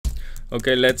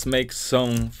Okay, let's make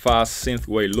some fast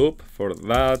synthwave loop. For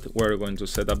that, we're going to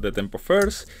set up the tempo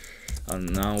first.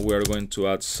 And now we are going to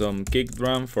add some kick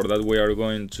drum. For that, we are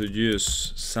going to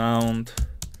use sound,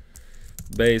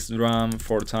 bass drum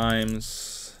 4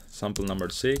 times, sample number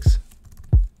 6,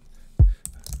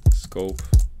 scope.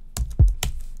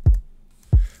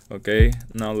 Okay,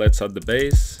 now let's add the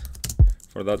bass.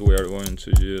 For that, we are going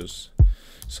to use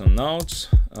some notes.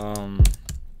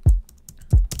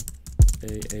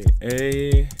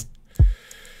 A,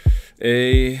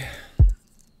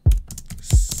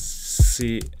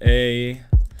 C, A,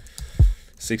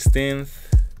 16th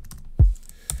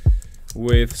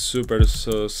with super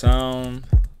so sound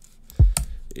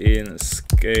in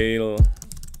scale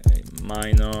A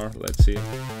minor. Let's see.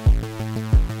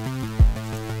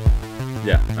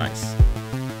 Yeah, nice.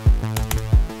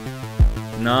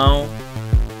 Now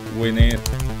we need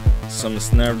some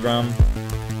snare drum.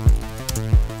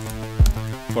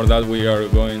 For that, we are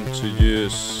going to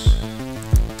use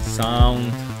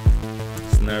sound,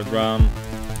 snare drum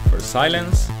for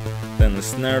silence, then the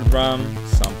snare drum,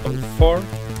 sample 4,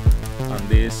 and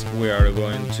this we are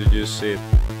going to use it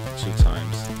 2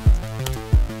 times.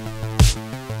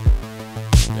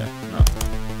 Yeah,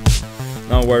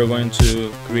 now we're going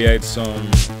to create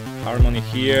some harmony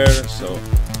here, so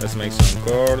let's make some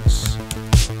chords.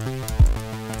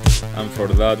 And for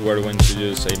that, we're going to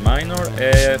use A minor,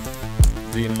 F,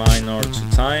 D minor 2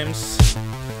 times,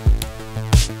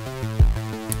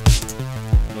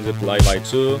 multiply by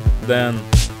 2. Then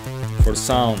for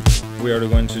sound, we are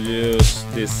going to use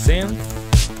this synth.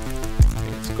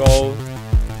 It's called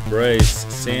Brace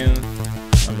Synth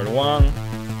number 1.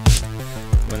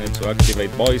 We need to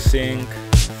activate voicing.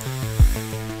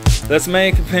 Let's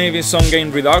make maybe some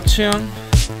gain reduction.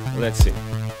 Let's see.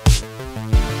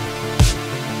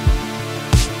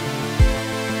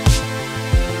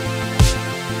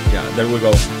 Yeah, there we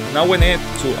go. Now we need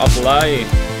to apply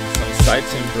some side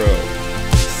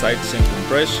sync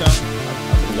compression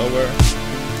at the lower.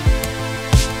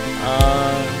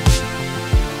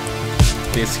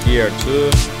 This here too.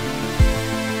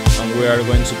 And we are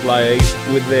going to play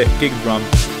with the kick drum.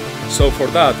 So for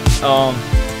that,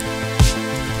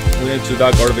 we need to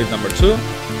attack orbit number 2.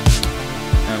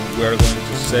 And we are going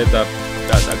to set up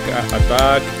that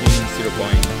attack in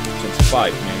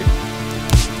 0.25 maybe.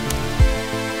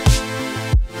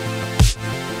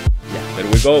 There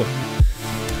we go.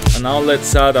 And now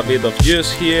let's add a bit of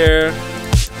juice here.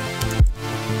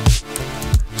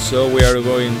 So we are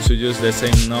going to use the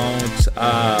same notes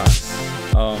as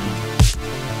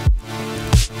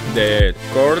the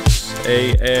chords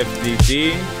A, F, D,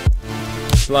 D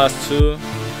 +2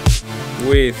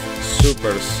 with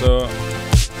super so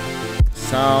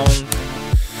sound.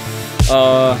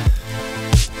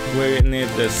 We need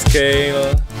the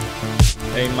scale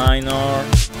A minor,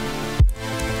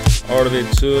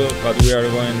 orbit 2, but we are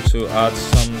going to add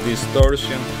some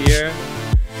distortion here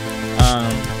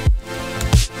and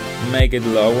make it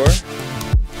lower.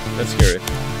 Let's hear it.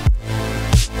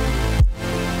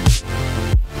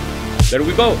 There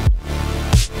we go.